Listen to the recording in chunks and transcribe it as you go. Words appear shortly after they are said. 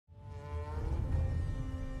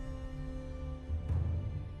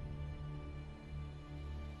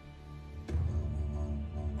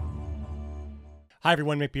Hi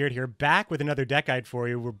everyone, McBeard here, back with another deck guide for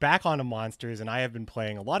you. We're back on to monsters, and I have been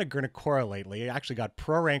playing a lot of GERNICHORA lately. I actually got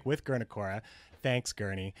pro rank with GERNICHORA. Thanks,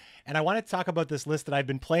 Gurney. And I want to talk about this list that I've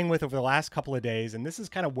been playing with over the last couple of days, and this is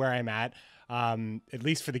kind of where I'm at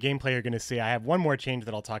least for the gameplay you're going to see. I have one more change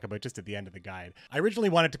that I'll talk about just at the end of the guide. I originally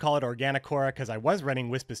wanted to call it GERNICHORA because I was running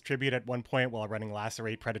Wispa's Tribute at one point while running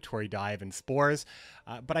Lacerate, Predatory Dive, and Spores.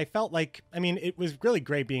 But I felt like, it was really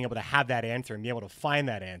great being able to have that answer and be able to find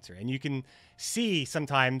that answer. And you can see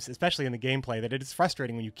sometimes, especially in the gameplay, that it is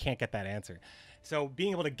frustrating when you can't get that answer. So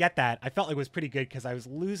being able to get that, I felt like was pretty good because I was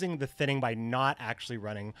losing the thinning by not actually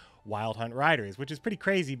running Wild Hunt Riders, which is pretty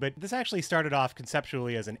crazy, but this actually started off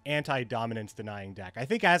conceptually as an anti-dominance denying deck. I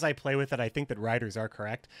think as I play with it, I think that Riders are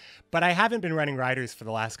correct, but I haven't been running Riders for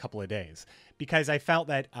the last couple of days because I felt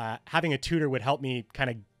that having a tutor would help me kind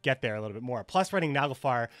of get there a little bit more. Plus, running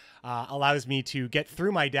Naglfar allows me to get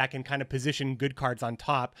through my deck and kind of position good cards on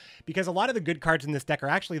top, because a lot of the good cards in this deck are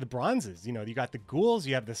actually the bronzes. You know, you got the ghouls,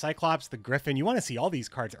 you have the Cyclops, the Griffin. You want to see all these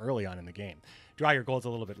cards early on in the game. Draw your goals a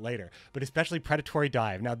little bit later, but especially Predatory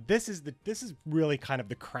Dive. Now, this is really kind of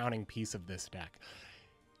the crowning piece of this deck.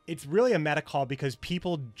 It's really a meta call because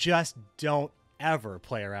people just don't ever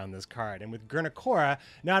play around this card. And with GERNICHORA,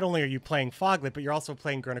 not only are you playing Foglet, but you're also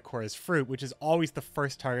playing GERNICHORA's Fruit, which is always the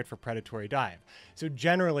first target for Predatory Dive. So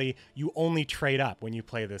generally, you only trade up when you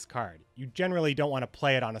play this card. You generally don't want to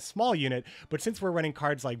play it on a small unit, but since we're running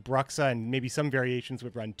cards like Bruxa, and maybe some variations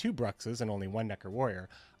would run 2 Bruxas and only 1 Necker Warrior,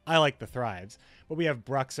 I like the Thrives. But we have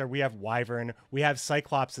Bruxa, we have Wyvern, we have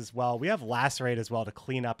Cyclops as well, we have Lacerate as well to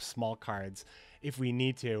clean up small cards if we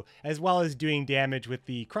need to, as well as doing damage with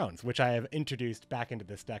the Crones, which I have introduced back into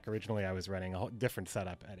this deck. Originally, I was running a whole different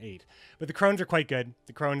setup at 8. But the Crones are quite good.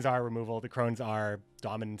 The Crones are removal. The Crones are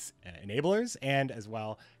dominance enablers, and as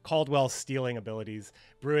well, Caldwell stealing abilities.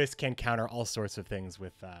 Brewis can counter all sorts of things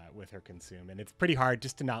with her consume, and it's pretty hard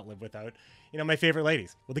just to not live without, my favorite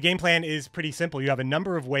ladies. Well, the game plan is pretty simple. You have a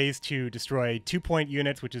number of ways to destroy 2-point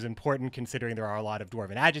units, which is important considering there are a lot of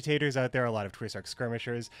Dwarven Agitators out there, a lot of Twisark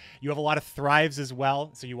Skirmishers. You have a lot of Thrives as well,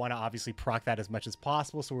 so you want to obviously proc that as much as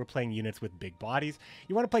possible, so we're playing units with big bodies.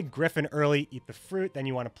 You want to play Griffin early, eat the fruit, then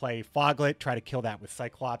you want to play Foglet, try to kill that with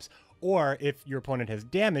Cyclops, or if your opponent has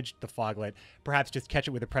damaged the Foglet, perhaps just catch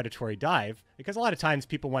it with a Predatory Dive, because a lot of times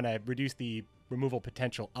people want to reduce the removal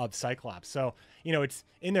potential of Cyclops. So, it's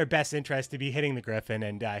in their best interest to be hitting the Griffin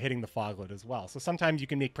and hitting the Foglet as well. So sometimes you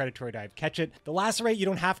can make Predatory Dive catch it. The Lacerate you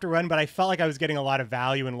don't have to run, but I felt like I was getting a lot of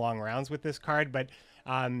value in long rounds with this card, but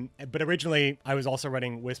originally I was also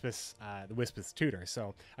running the Wispa's Tutor,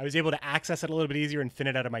 so I was able to access it a little bit easier and thin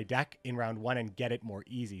it out of my deck in round 1 and get it more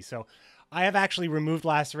easy. So I have actually removed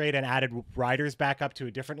Lacerate and added Riders back up to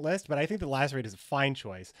a different list, but I think the Lacerate is a fine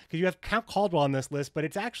choice because you have Count Caldwell on this list, but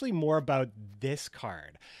it's actually more about this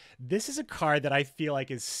card. This is a card that I feel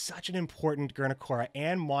like is such an important GERNICHORA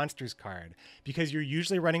and Monsters card because you're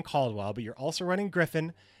usually running Caldwell, but you're also running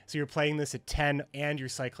Griffin, so you're playing this at 10 and you're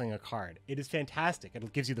cycling a card. It is fantastic.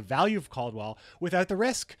 It gives you the value of Caldwell without the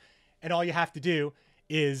risk, and all you have to do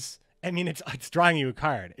is, it's drawing you a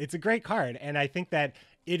card. It's a great card, and I think that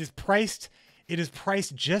it is priced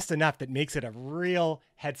just enough that makes it a real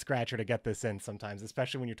head scratcher to get this in sometimes,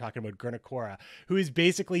 especially when you're talking about GERNICHORA, who is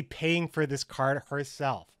basically paying for this card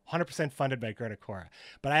herself. 100% funded by GERNICHORA.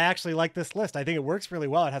 But I actually like this list. I think it works really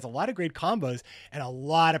well. It has a lot of great combos and a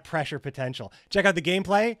lot of pressure potential. Check out the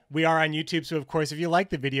gameplay. We are on YouTube, so of course, if you like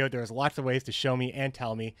the video, there's lots of ways to show me and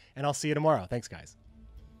tell me, and I'll see you tomorrow. Thanks, guys.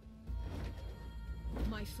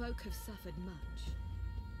 My folk have suffered much.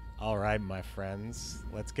 All right, my friends.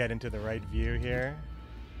 Let's get into the right view here.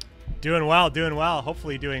 Doing well, doing well.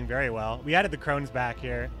 Hopefully doing very well. We added the Crones back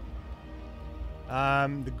here.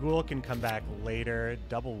 The Ghoul can come back later.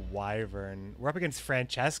 Double Wyvern. We're up against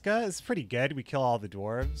Francesca. It's pretty good. We kill all the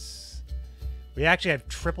dwarves. We actually have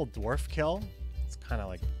triple dwarf kill. It's kind of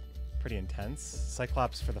like pretty intense.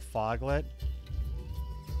 Cyclops for the Foglet.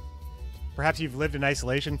 Perhaps you've lived in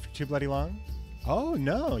isolation for too bloody long? Oh,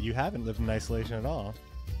 no, you haven't lived in isolation at all.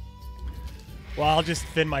 Well, I'll just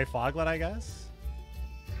thin my Foglet, I guess.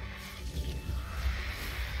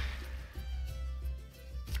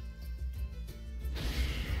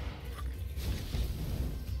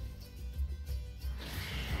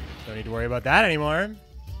 Don't need to worry about that anymore.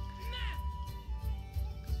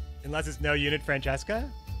 Unless it's no unit Francesca.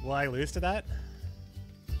 Will I lose to that?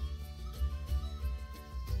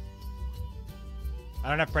 I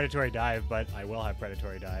don't have Predatory Dive, but I will have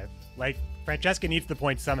Predatory Dive. Like, Francesca needs the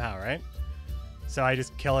point somehow, right? So I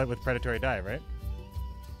just kill it with Predatory Dive, right?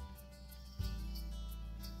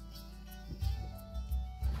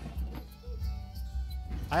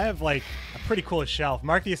 I have, like, a pretty cool shelf.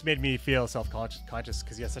 Martheus made me feel self-conscious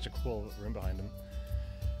because he has such a cool room behind him.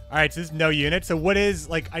 All right, so this is no unit. So what is,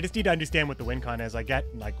 like, I just need to understand what the win con is. I get,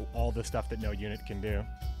 like, all the stuff that no unit can do.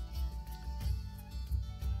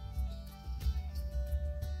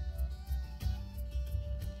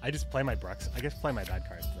 I just play my Brux. I guess play my bad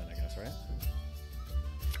cards then, I guess, right?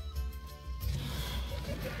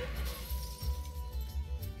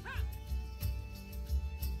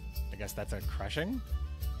 I guess that's a crushing.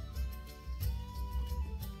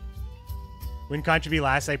 Win con should be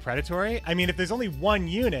last say Predatory. I mean, if there's only one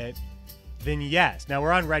unit, then yes. Now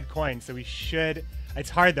we're on red coin, so we should. It's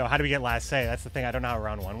hard though. How do we get last say? That's the thing. I don't know how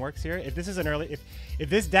round one works here. If this is an early, if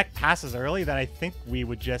this deck passes early, then I think we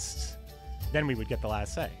would just, then we would get the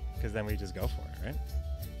last say because then we just go for it,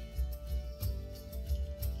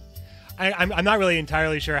 right? I'm not really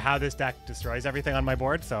entirely sure how this deck destroys everything on my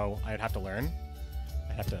board, so I'd have to learn.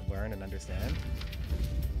 I have to learn and understand.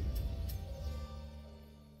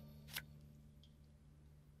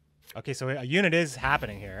 Okay, so a unit is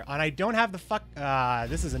happening here. And I don't have the fuck...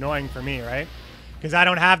 this is annoying for me, right? Because I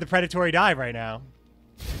don't have the Predatory Dive right now.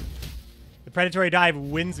 The Predatory Dive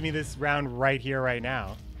wins me this round right here, right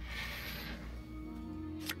now.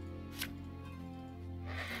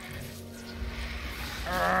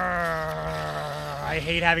 I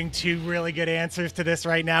hate having two really good answers to this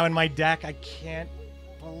right now in my deck. I can't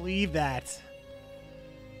believe that.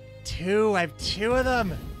 Two. I have two of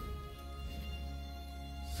them.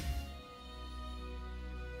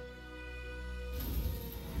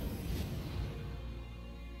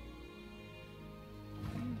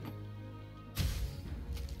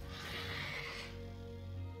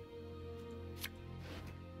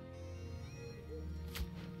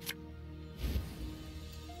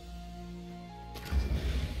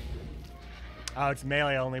 Oh, it's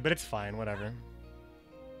melee only, but it's fine, whatever.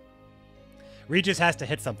 Regis has to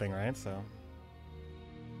hit something, right? So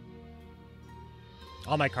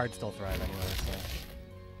all my cards still thrive anyway, so.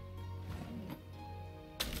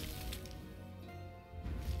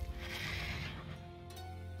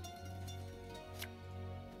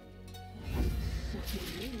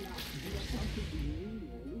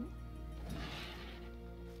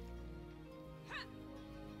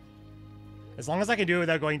 As long as I can do it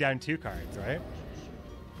without going down 2 cards, right?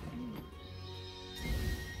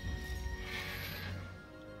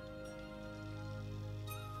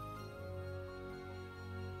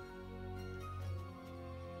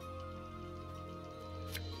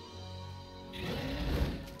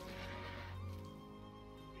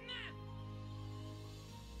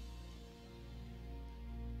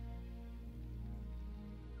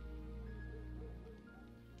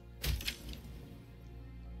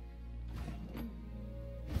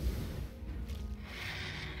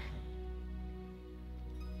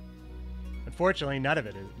 Unfortunately, none of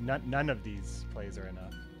it is. None of these plays are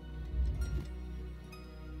enough.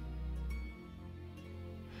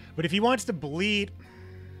 But if he wants to bleed,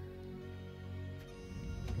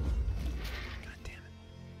 God damn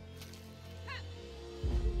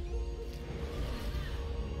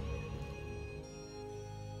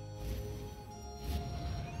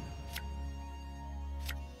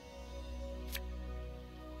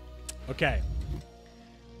it! Okay.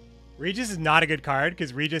 Regis is not a good card,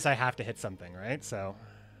 because Regis I have to hit something, right? So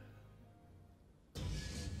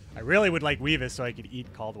I really would like Weavis so I could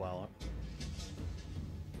eat Caldwell.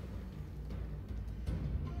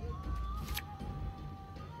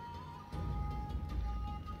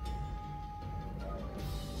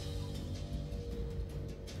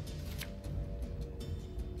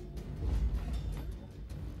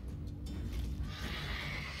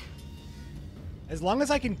 As long as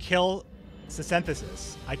I can kill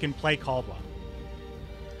Synthesis, I can play Caldwell.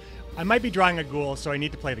 I might be drawing a Ghoul, so I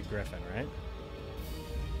need to play the Griffin, right?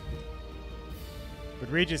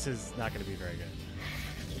 But Regis is not going to be very good.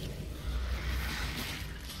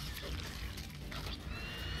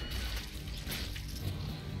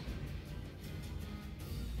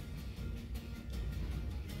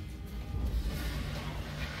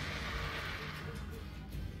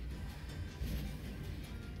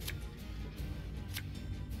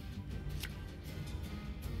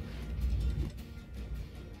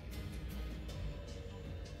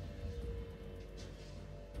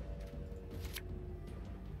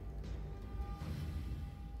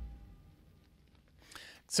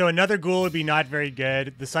 So another Ghoul would be not very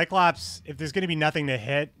good. The Cyclops, if there's going to be nothing to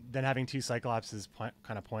hit, then having 2 Cyclops is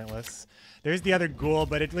kind of pointless. There's the other Ghoul,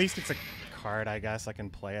 but at least it's a card, I guess. I can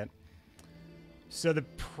play it. So the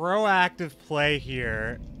proactive play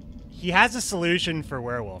here, he has a solution for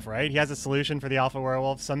Werewolf, right? He has a solution for the Alpha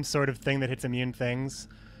Werewolf, some sort of thing that hits immune things.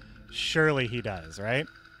 Surely he does, right?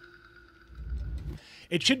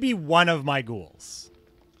 It should be one of my ghouls.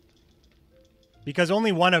 Because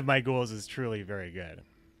only one of my ghouls is truly very good.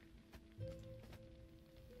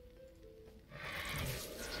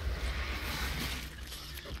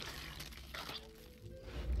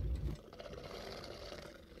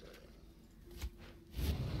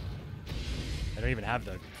 I don't even have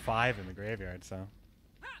the 5 in the graveyard, so.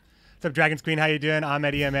 What's up, Dragon's Queen? How you doing?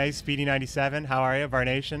 Ahmed EMA, Speedy97. How are you?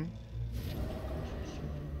 Varnation.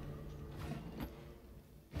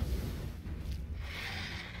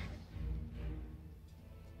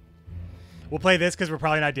 We'll play this because we're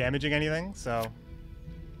probably not damaging anything, so.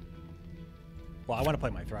 Well, I want to play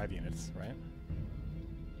my Thrive units, right?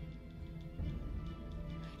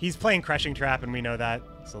 He's playing Crushing Trap, and we know that,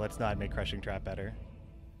 so let's not make Crushing Trap better.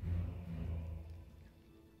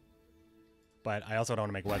 But I also don't want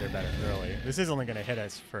to make Weather better early. This is only going to hit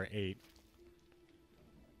us for 8.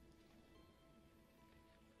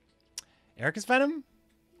 Erica's Venom?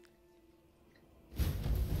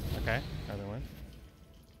 Okay, another one.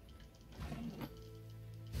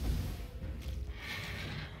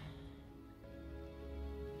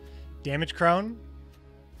 Damage Crone?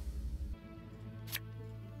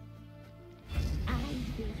 I'll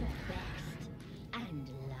be the best and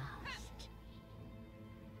last.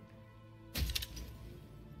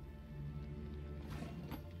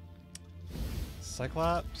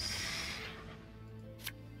 Cyclops?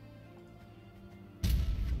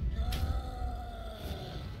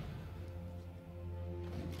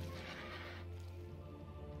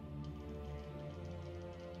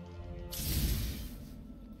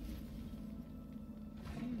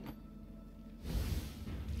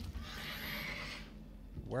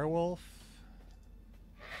 Werewolf?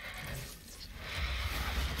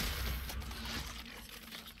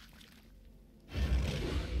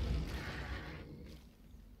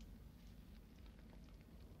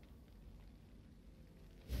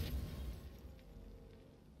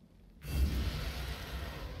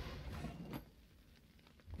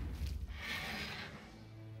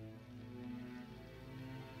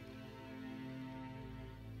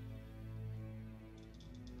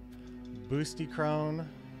 Boosty Crone?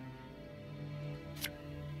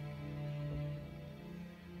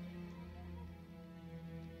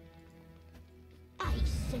 I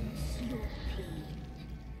sense your pain.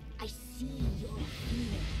 I see your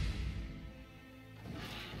fear.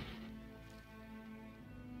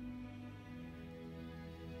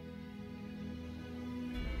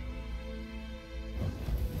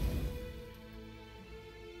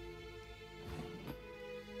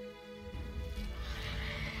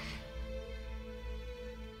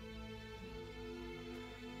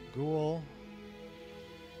 Ghoul.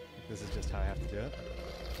 This is just how I have to do it.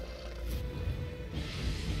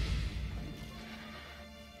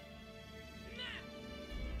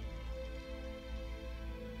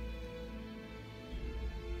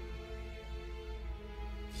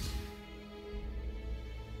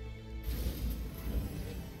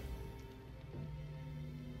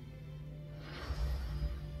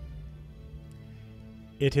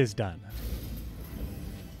 It is done.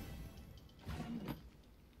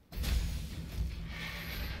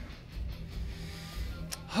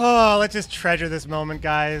 Oh, let's just treasure this moment,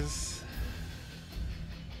 guys.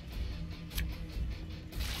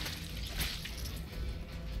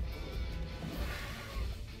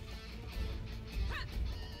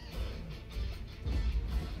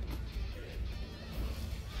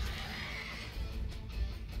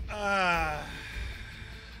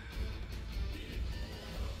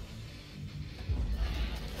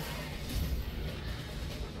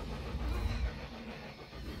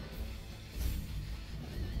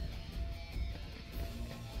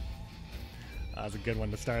 That was a good one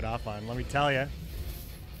to start off on, let me tell you.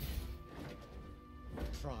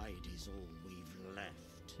 Pride is all we've left.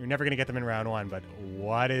 You're never going to get them in round 1, but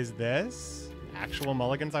what is this? Actual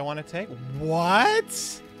mulligans I want to take? What?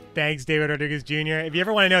 Thanks, David Rodriguez Jr. If you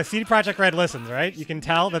ever want to know, CD Projekt Red listens, right? You can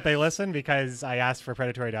tell that they listen because I asked for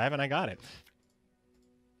Predatory Dive and I got it.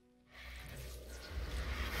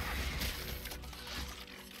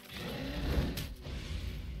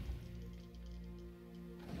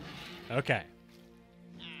 Okay.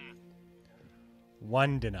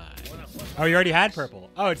 1 denied. Oh, you already had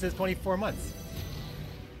purple. Oh, it says 24 months.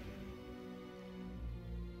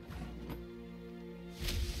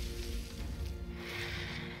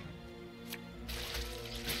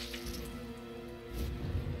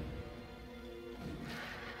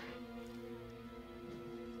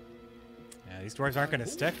 Yeah, these dwarves aren't going to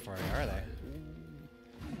stick for you, are they?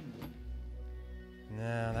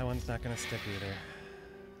 No, that one's not going to stick either.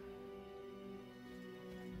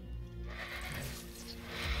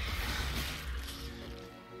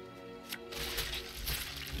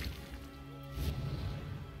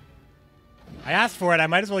 I asked for it. I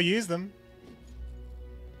might as well use them.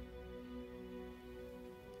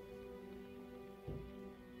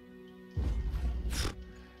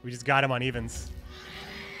 We just got him on evens.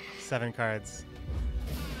 7 cards.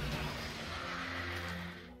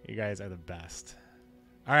 You guys are the best.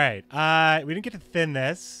 All right. We didn't get to thin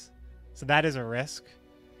this, so that is a risk.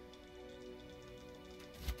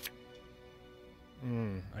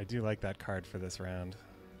 I do like that card for this round.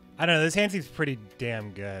 I don't know. This hand seems pretty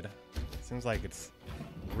damn good. Seems like it's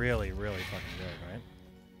really, really fucking good, right?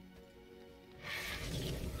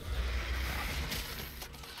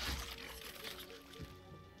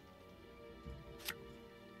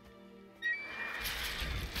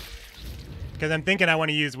 Because I'm thinking I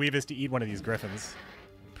want to use Weavis to eat one of these griffins.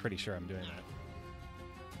 Pretty sure I'm doing that.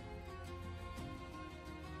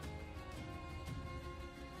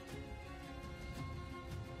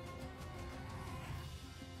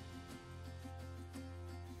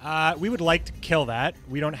 We would like to kill that.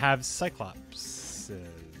 We don't have Cyclops.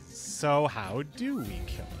 So how do we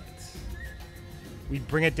kill it? We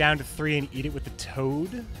bring it down to 3 and eat it with the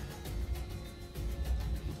toad?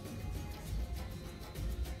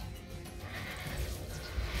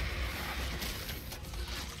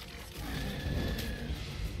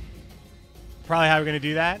 Probably how we're going to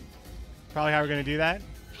do that. Probably how we're going to do that.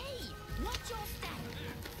 Hey, watch your step.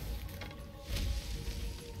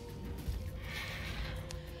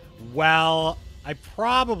 Well, I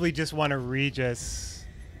probably just want to Regis.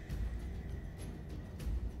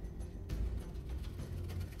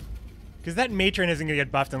 Because that matron isn't going to get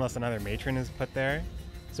buffed unless another matron is put there.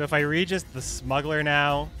 So if I Regis the smuggler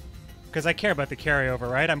now, because I care about the carryover,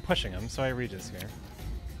 right? I'm pushing him, so I Regis here.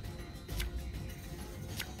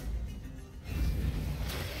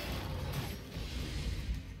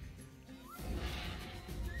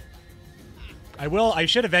 I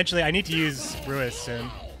should eventually. I need to use Brewis soon.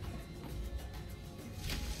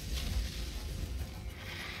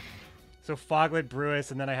 So Foglet, Brewis,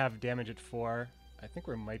 and then I have damage at 4. I think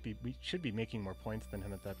we should be making more points than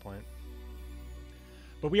him at that point.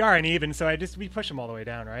 But we are uneven, so we push him all the way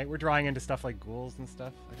down, right? We're drawing into stuff like ghouls and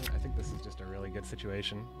stuff. I think this is just a really good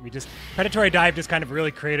situation. Predatory Dive just kind of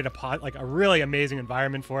really created a really amazing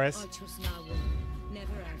environment for us. I trust no one.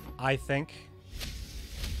 Never have. I think.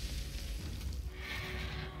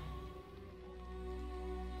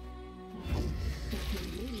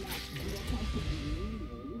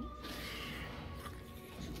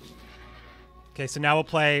 Okay, so now we'll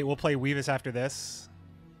play Weavis after this.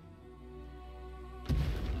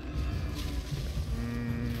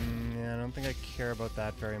 Yeah, I don't think I care about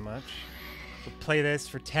that very much. We'll play this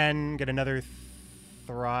for 10, get another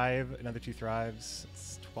Thrive, another 2 Thrives.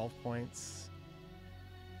 It's 12 points.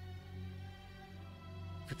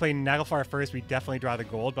 If we play Naglfar first, we definitely draw the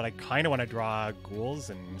gold, but I kind of want to draw ghouls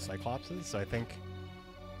and Cyclopses, so I think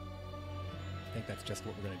that's just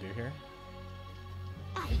what we're going to do here.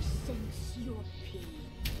 I sense your pain.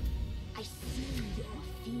 I see your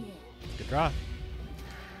fear. Good draw.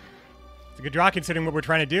 It's a good draw considering what we're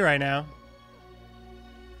trying to do right now.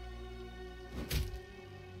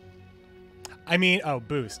 I mean, oh,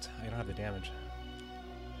 boost. I don't have the damage.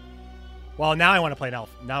 Well, now I want to play Nelf.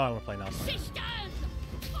 Now I want to play Nelf. Sisters,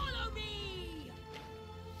 follow me.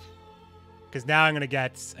 Because now I'm going to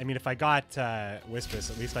get... I mean, if I got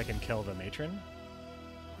Wispress, at least I can kill the matron.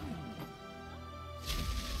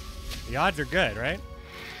 The odds are good, right?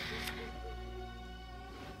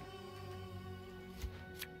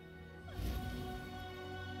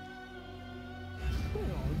 We're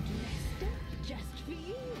all dressed up just for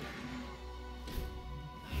you.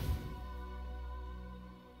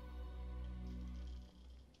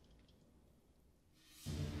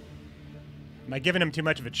 Am I giving him too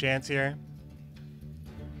much of a chance here?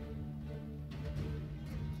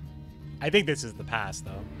 I think this is the pass,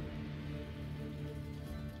 though.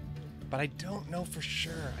 But I don't know for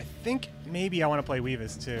sure. I think maybe I want to play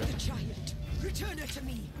Weavis, too. The giant, return her to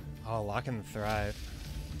me. Oh, lock in the Thrive.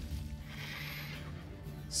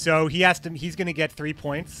 So he's going to get 3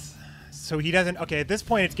 points. So he doesn't... Okay, at this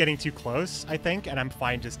point, it's getting too close, I think. And I'm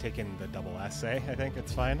fine just taking the double essay. I think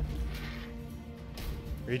it's fine.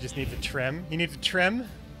 Or he just needs to trim. He needs to trim.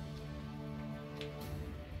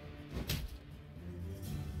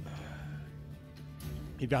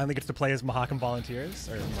 He finally gets to play as Mahakam Volunteers,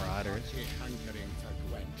 or as Marauders.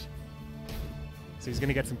 So he's going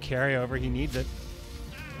to get some carryover. He needs it.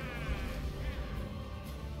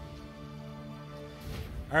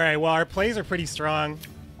 All right, well, our plays are pretty strong,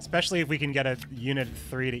 especially if we can get a unit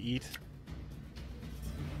 3 to eat.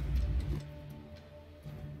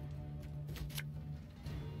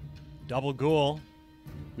 Double Ghoul.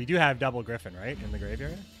 We do have double Griffin, right, in the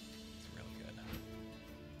graveyard? It's really good.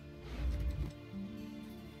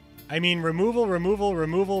 I mean, removal,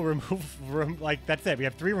 like, that's it. We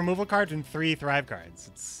have 3 removal cards and 3 thrive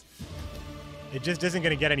cards. It just isn't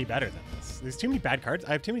going to get any better than this. There's too many bad cards.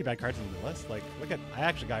 I have too many bad cards in the list. Like, look at, I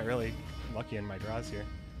actually got really lucky in my draws here.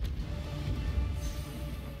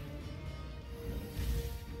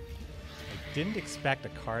 I didn't expect a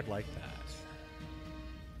card like that.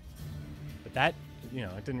 But that, you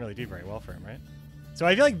know, it didn't really do very well for him, right? So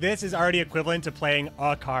I feel like this is already equivalent to playing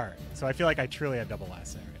a card. So I feel like I truly have double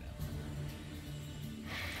asset right now.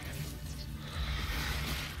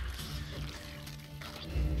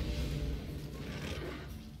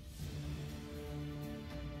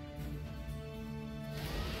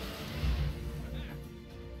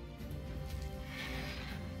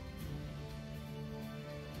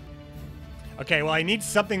 Okay, well, I need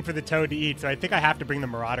something for the toad to eat, so I think I have to bring the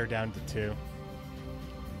Marauder down to 2.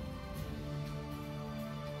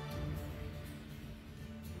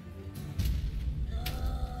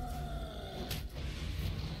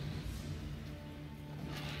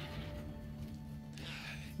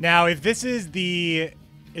 Now, if this is the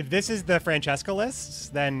Francesca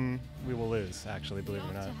list, then we will lose, actually, believe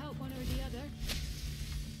it or not.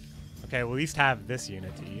 Okay, we'll at least have this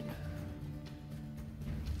unit to eat.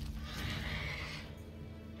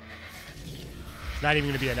 It's not even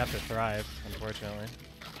going to be enough to thrive, unfortunately.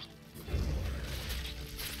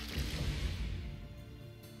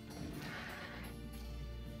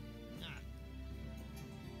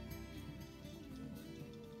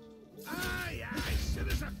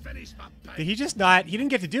 Did he just not... He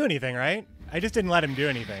didn't get to do anything, right? I just didn't let him do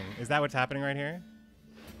anything. Is that what's happening right here?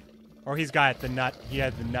 Or he's got the nut... He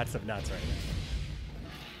had the nuts of nuts right now.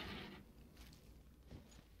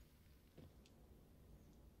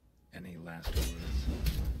 Any last words?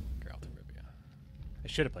 I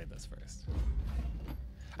should have played this first.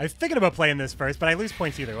 I was thinking about playing this first, but I lose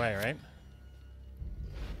points either way, right?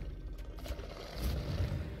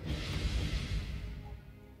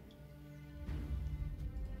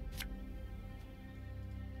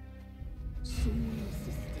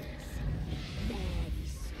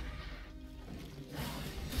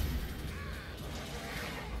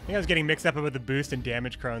 I think I was getting mixed up with the boost and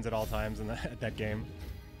damage crones at all times in that game.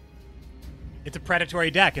 It's a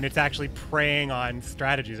predatory deck, and it's actually preying on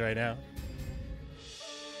strategies right now.